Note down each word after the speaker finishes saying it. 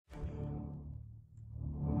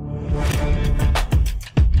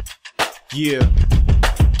Yeah,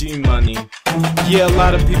 D-Money. Yeah, a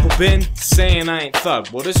lot of people been saying I ain't thug.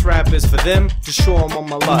 Well, this rap is for them to show them all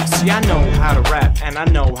my love. See, I know how to rap and I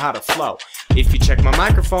know how to flow. If you check my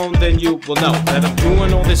microphone, then you will know that I'm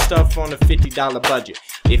doing all this stuff on a $50 budget.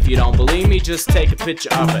 If you don't believe me, just take a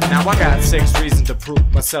picture of it. Now I got 6 reasons to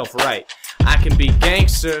prove myself right. I can be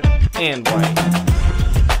gangster and white.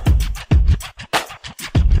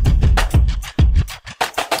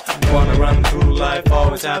 Wanna run through life,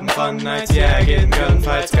 always having fun nights. Yeah, getting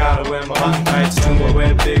gunfights, gotta wear my button tights too. I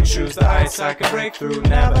wear big shoes, the ice I can break through.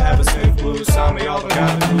 Never have a sniff blues, saw me all I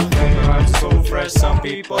gotta do. Think my rhymes are so fresh, some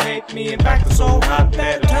people hate me. In fact, they're so hot,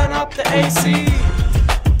 better turn up the AC.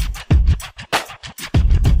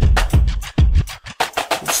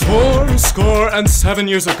 4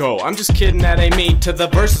 years ago. I'm just kidding, that ain't me. To the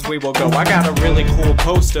verses we will go. I got a really cool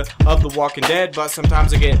poster of The Walking Dead, but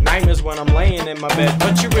sometimes I get nightmares when I'm laying in my bed.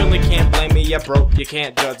 But you really can't blame me, yeah bro, you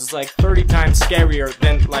can't judge. It's like 30 times scarier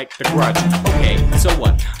than like The Grudge. Okay, so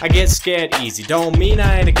what? I get scared easy. Don't mean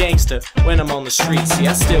I ain't a gangster when I'm on the street. See,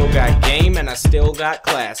 I still got game and I still got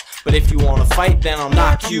class. But if you wanna fight, then I'll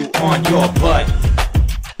knock you on your butt.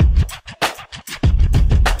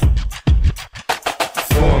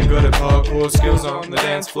 I'm good at parkour, skills on the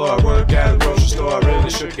dance floor. I work at the grocery store, I really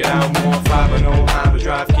should get out more. 5 I know how to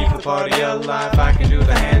drive, keep the party alive. I can do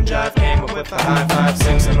the hand jive, came up with a high 5,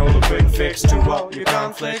 6. I know the quick fix to all your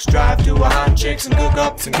conflicts. Drive to a hot chicks and cook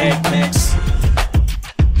up some cake mix.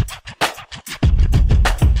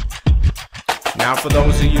 Now for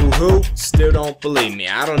those of you who still don't believe me,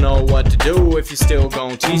 I don't know what to do if you still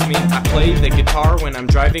gon' tease me. I play the guitar when I'm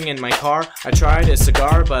driving in my car. I tried a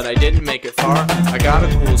cigar but I didn't make it far. I got a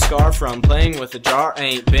cool scar from playing with a jar. I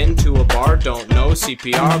ain't been to a bar, don't know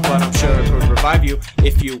CPR, but I'm sure it could revive you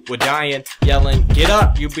if you were dying. Yelling, get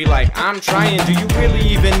up, you'd be like, I'm trying. Do you really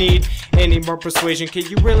even need any more persuasion? Can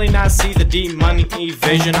you really not see the D-Money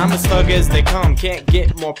vision? I'm as thug as they come, can't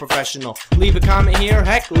get more professional. Leave a comment here,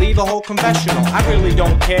 heck, leave a whole confessional. I really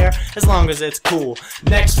don't care, as long as it's cool.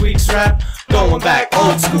 Next week's rap, going back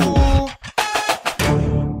old school.